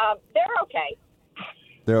 They're okay.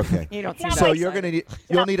 They're okay. You don't see so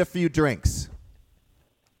you'll need a few drinks.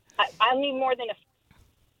 I'll need more than a few.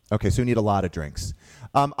 Okay, so you need a lot of drinks.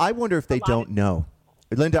 I wonder if they don't know.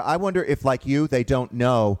 Linda, I wonder if, like you, they don't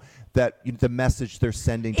know that the message they're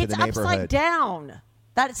sending to the neighborhood. It's upside down.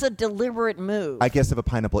 That's a deliberate move. I guess if a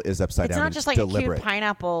pineapple is upside down, it's not just like deliberate. a cute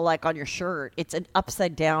pineapple like on your shirt. It's an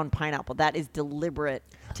upside down pineapple. That is deliberate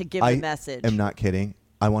to give a message. I am not kidding.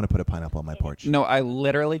 I want to put a pineapple on my porch. No, I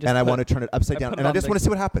literally just I want to turn it upside down, and I just want to see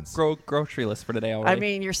what happens. Grocery list for today already. I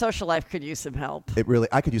mean, your social life could use some help.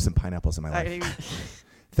 I could use some pineapples in my life.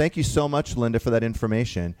 Thank you so much, Linda, for that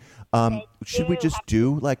information. Should we just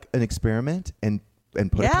do like an experiment and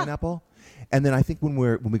put a pineapple? And then I think when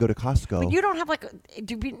we go to Costco. But you don't have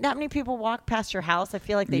not many people walk past your house? I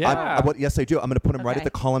feel like they do. Yes, I do. I'm going to put them right at the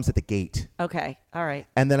columns at the gate. Okay. All right.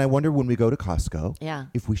 And then I wonder when we go to Costco Yeah.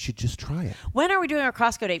 if we should just try it. When are we doing our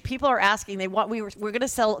Costco date? People are asking. We're going to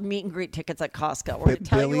sell meet and greet tickets at Costco. We're going to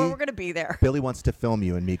tell you where we're going to be there. Billy wants to film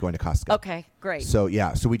you and me going to Costco. Okay, great. So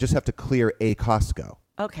we just have to clear a Costco.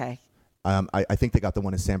 Okay. I think they got the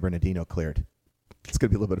one in San Bernardino cleared. It's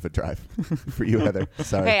going to be a little bit of a drive for you, Heather.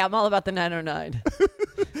 Sorry. Hey, I'm all about the 909.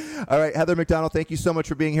 All right, Heather McDonald, thank you so much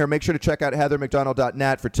for being here. Make sure to check out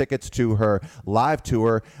heathermcdonald.net for tickets to her live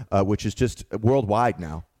tour, which is just worldwide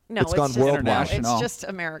now. No, it's gone worldwide. It's just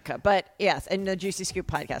America. But yes, and the Juicy Scoop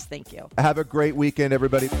podcast. Thank you. Have a great weekend,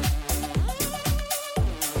 everybody.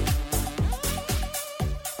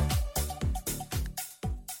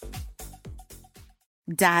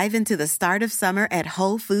 Dive into the start of summer at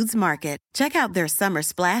Whole Foods Market. Check out their Summer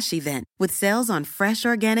Splash event with sales on fresh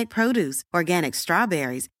organic produce, organic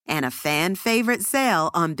strawberries, and a fan-favorite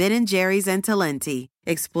sale on Ben & Jerry's and Talenti.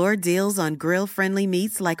 Explore deals on grill-friendly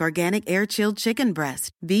meats like organic air-chilled chicken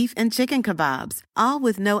breast, beef and chicken kebabs, all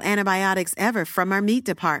with no antibiotics ever from our meat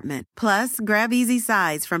department. Plus, grab easy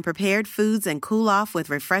sides from prepared foods and cool off with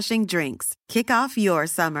refreshing drinks. Kick off your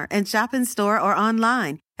summer and shop in store or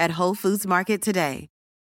online at Whole Foods Market today.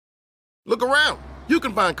 Look around. You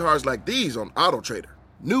can find cars like these on AutoTrader.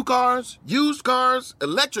 New cars, used cars,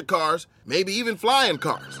 electric cars, maybe even flying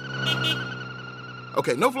cars.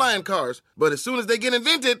 Okay, no flying cars, but as soon as they get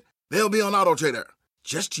invented, they'll be on AutoTrader.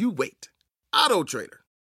 Just you wait. AutoTrader.